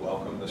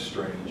 welcome the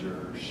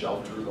stranger,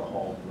 shelter the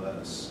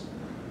homeless.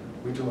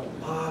 We do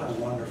a lot of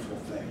wonderful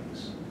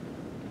things.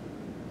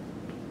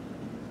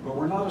 But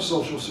we're not a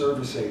social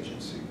service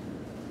agency.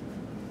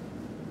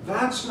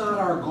 That's not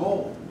our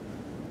goal.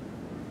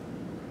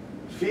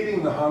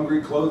 feeding the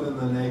hungry, clothing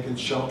the naked,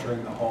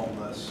 sheltering the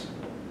homeless.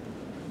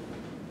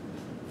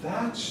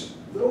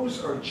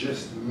 Those are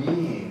just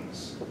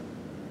means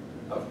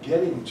of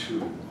getting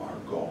to our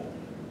goal.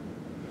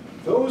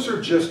 Those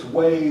are just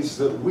ways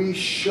that we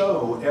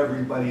show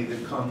everybody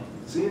that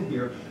comes in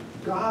here,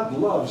 God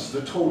loves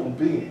the total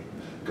being.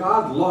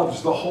 God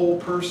loves the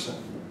whole person.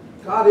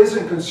 God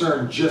isn't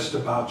concerned just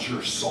about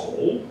your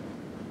soul.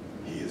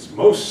 He is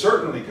most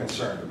certainly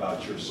concerned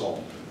about your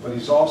soul, but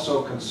He's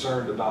also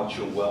concerned about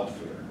your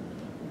welfare.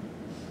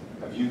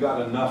 Have you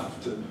got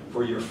enough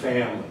for your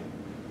family?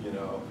 You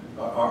know,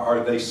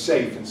 are they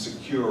safe and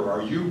secure?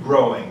 Are you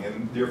growing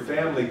and your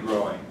family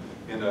growing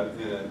in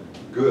a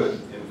good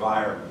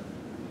environment?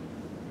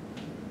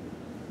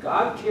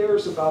 God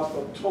cares about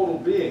the total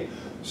being.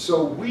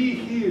 So we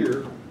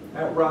here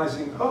at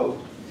Rising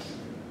Hope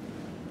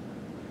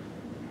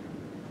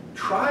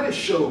try to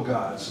show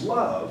God's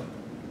love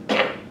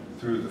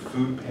through the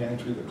food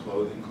pantry, the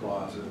clothing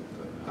closet,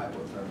 the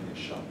hypothermia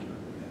shelter,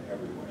 and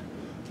everywhere.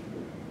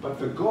 But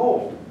the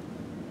goal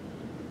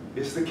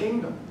is the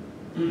kingdom.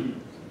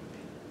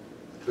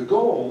 The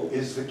goal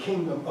is the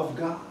kingdom of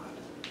God.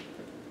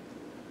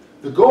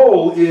 The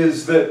goal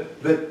is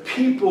that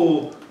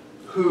people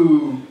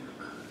who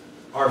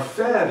are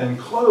fed and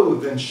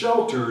clothed and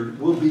sheltered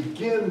will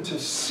begin to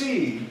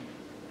see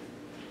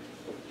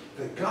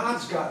that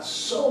God's got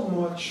so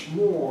much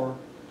more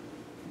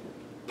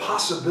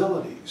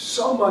possibilities,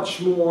 so much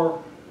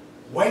more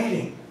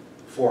waiting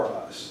for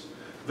us.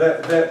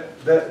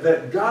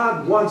 That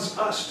God wants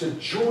us to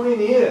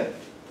join in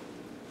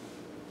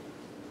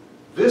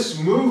this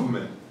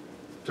movement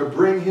to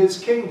bring His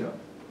kingdom.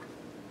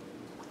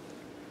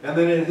 And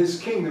then in His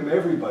kingdom,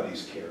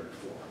 everybody's cared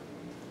for.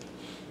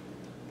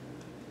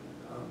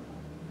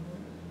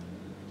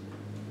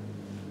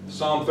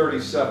 Psalm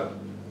 37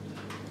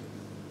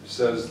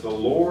 says, "The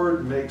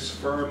Lord makes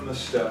firm the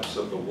steps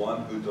of the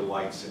one who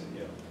delights in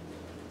Him.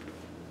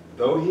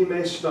 Though he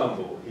may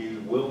stumble, he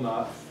will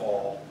not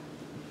fall,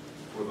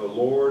 for the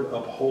Lord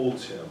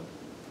upholds him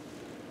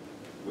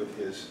with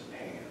His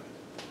hand."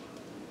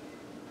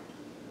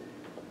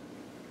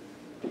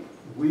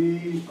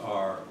 We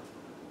are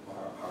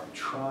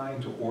trying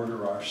to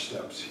order our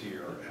steps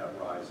here at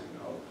Rising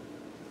Hope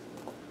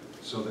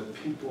so that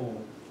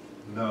people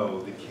know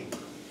the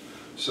kingdom.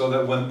 So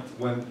that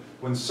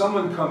when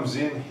someone comes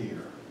in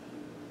here,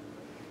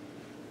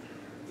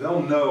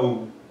 they'll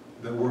know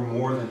that we're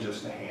more than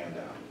just a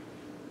handout.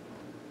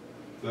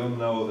 They'll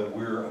know that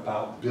we're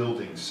about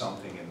building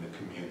something in the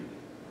community.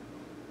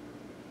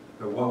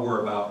 That what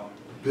we're about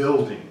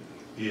building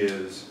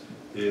is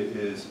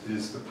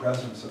the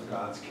presence of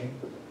God's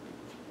kingdom.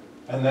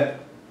 And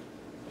that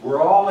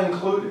we're all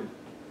included.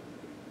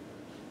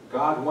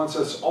 God wants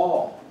us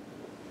all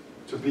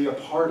to be a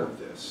part of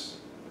this.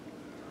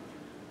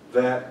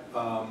 That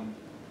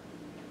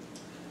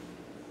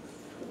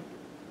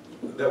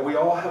we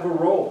all have a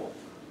role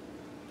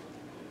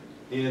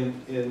in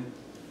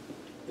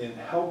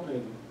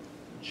helping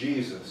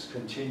Jesus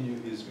continue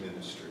His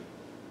ministry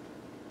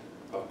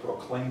of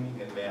proclaiming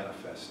and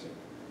manifesting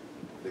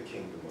the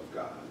kingdom of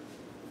God.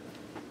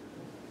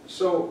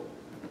 So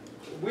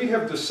we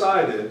have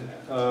decided,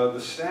 the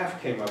staff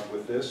came up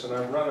with this, and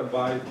I've run it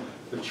by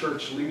the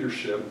church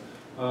leadership.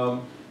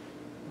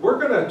 We're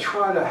going to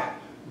try to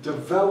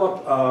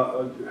develop,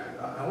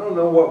 I don't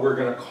know what we're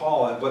going to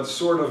call it, but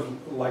sort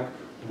of like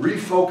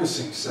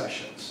refocusing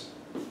sessions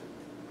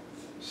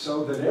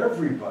so that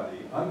everybody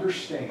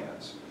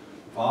understands,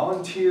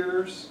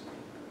 volunteers,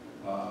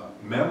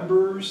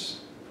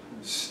 members,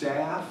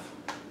 staff,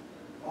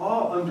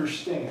 all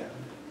understand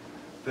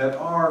that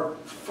our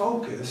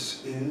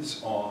focus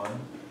is on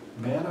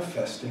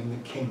manifesting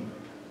the kingdom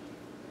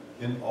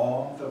in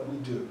all that we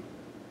do. You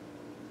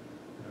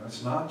know,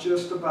 it's not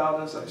just about,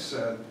 as I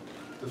said,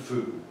 the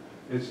food.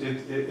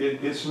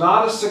 It's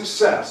not a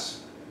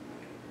success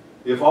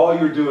if all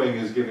you're doing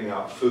is giving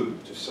out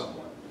food to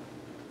someone.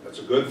 That's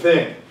a good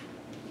thing.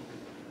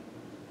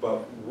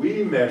 But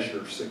we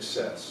measure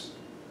success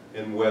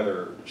in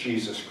whether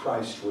Jesus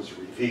Christ was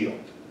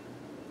revealed.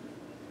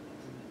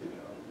 You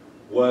know,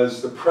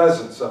 was the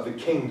presence of the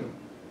kingdom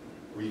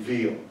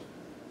revealed?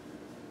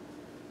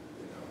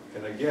 You know,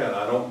 and again,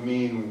 I don't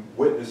mean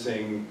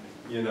witnessing,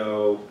 you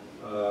know,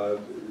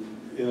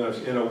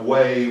 in a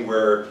way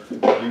where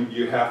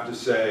you have to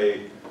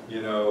say,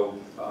 you know,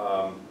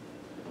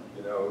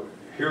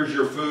 here's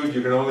your food,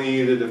 you can only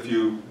eat it if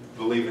you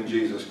believe in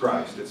Jesus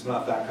Christ. It's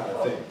not that kind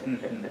of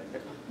thing.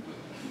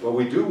 But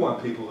we do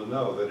want people to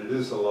know that it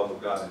is the love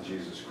of God in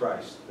Jesus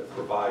Christ that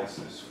provides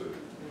this food.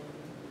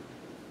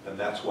 And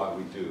that's why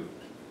we do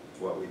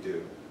what we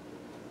do.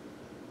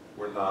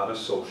 We're not a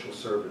social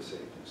service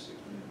agency.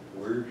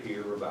 We're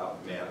here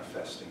about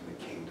manifesting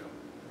the kingdom.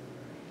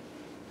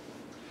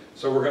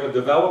 So we're going to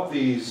develop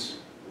these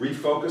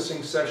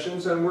refocusing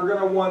sessions, and we're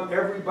going to want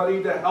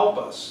everybody to help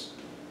us.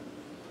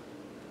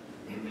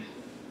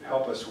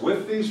 Help us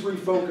with these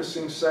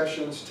refocusing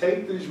sessions,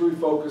 take these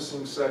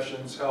refocusing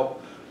sessions,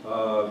 help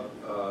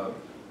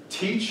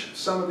teach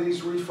some of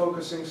these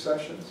refocusing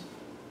sessions.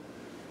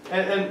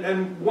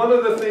 And one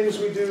of the things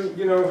we do,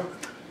 you know,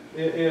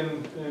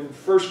 in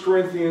 1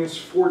 Corinthians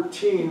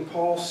 14,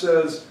 Paul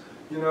says,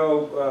 you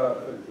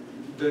know,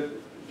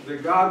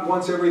 that God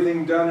wants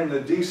everything done in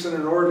a decent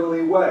and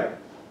orderly way.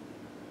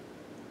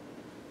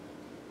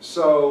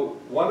 So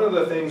one of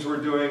the things we're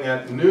doing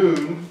at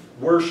noon,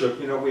 worship,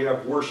 you know, we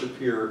have worship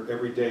here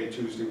every day,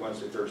 Tuesday,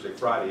 Wednesday, Thursday,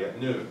 Friday at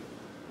noon.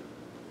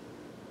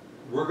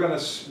 We're going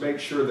to make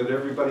sure that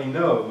everybody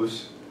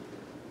knows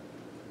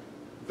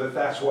that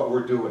that's what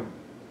we're doing.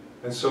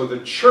 And so the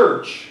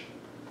church,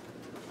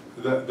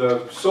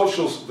 the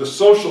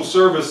social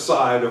service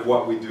side of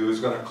what we do is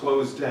going to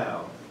close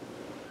down.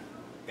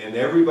 And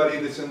everybody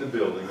that's in the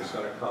building is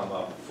going to come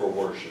up for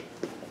worship.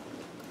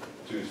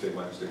 Tuesday,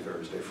 Wednesday,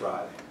 Thursday,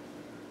 Friday.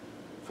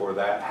 For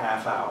that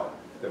half hour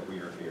that we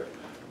are here.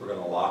 We're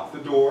going to lock the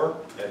door,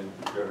 and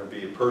there's going to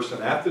be a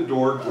person at the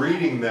door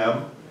greeting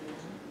them,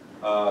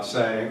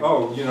 saying,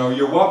 oh, you know,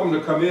 you're welcome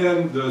to come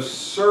in. The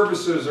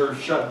services are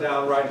shut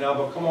down right now,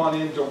 but come on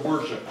in to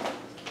worship.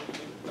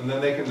 And then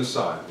they can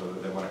decide whether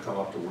they want to come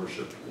up to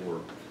worship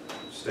or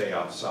stay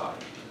outside.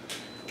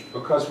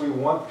 Because we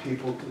want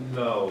people to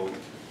know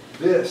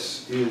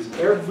this is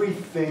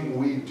everything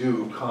we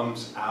do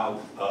comes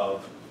out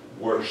of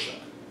worship.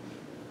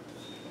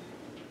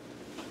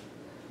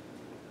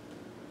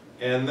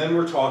 And then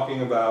we're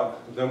talking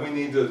about, then we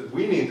need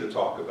to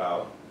talk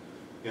about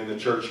in the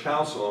church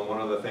council, and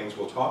one of the things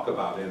we'll talk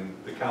about in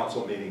the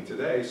council meeting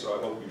today, so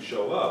I hope you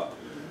show up,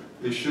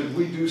 is should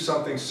we do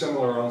something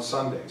similar on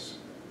Sundays?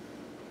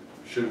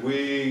 Should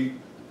we,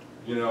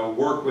 you know,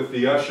 work with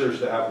the ushers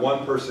to have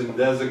one person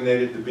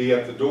designated to be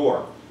at the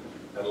door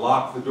and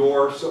lock the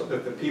door so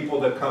that the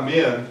people that come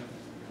in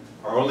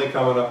are only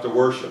coming up to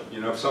worship? You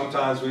know,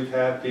 sometimes we've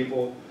had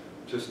people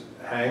just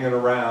hanging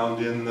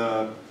around in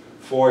the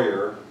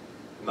foyer,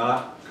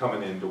 not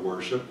coming in to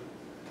worship,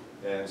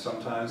 and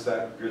sometimes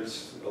that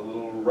gets a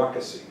little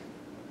ruckusy,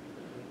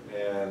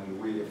 and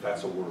if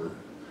that's a word.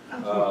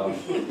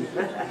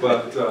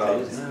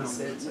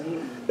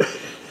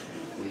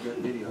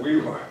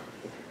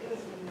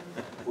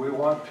 We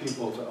want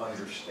people to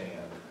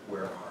understand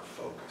where our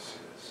focus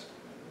is,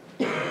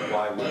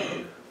 why we're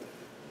here.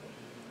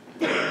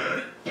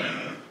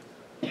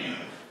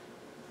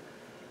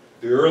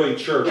 The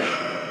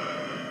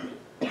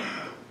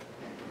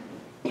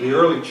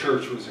early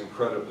church was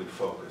incredibly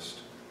focused.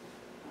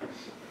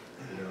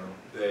 You know,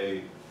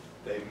 they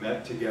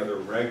met together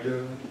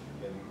regularly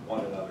in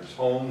one another's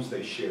homes.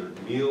 They shared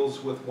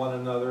meals with one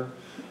another.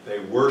 They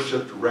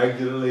worshiped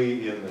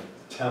regularly in the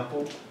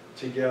temple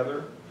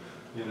together.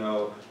 You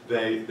know,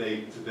 they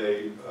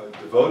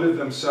devoted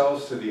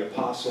themselves to the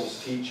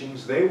apostles'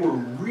 teachings. They were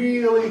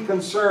really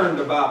concerned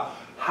about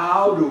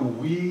how do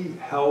we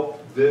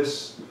help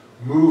this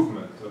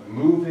movement of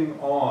moving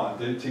on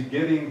to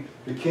getting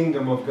the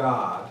kingdom of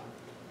God,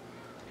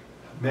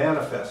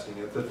 manifesting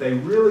it, that they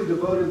really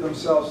devoted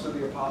themselves to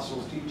the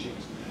apostles'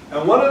 teachings.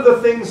 And one of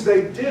the things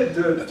they did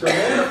to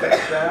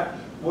manifest that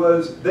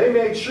was they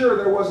made sure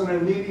there wasn't a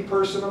needy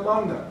person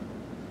among them.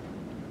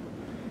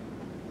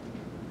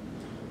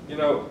 You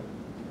know,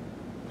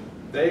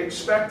 they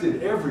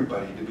expected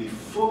everybody to be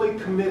fully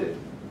committed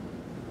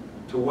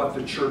to what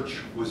the church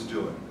was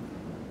doing.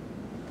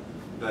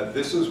 That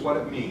this is what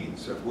it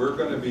means if we're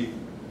going to be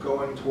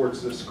going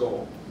towards this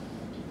goal.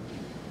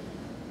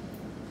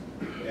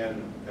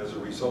 And as a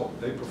result,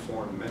 they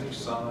performed many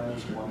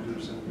signs,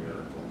 wonders, and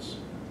miracles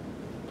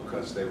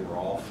because they were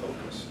all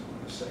focused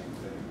on the same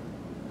thing.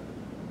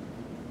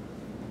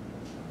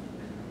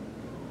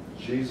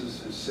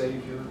 Jesus is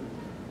Savior.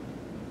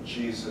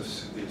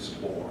 Jesus is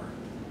Lord.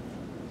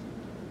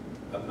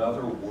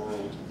 Another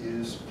world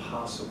is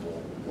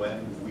possible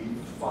when we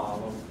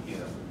follow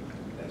Him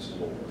as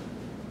Lord.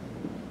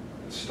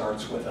 It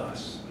starts with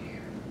us.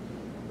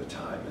 The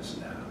time is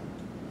now.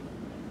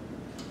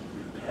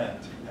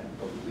 Repent.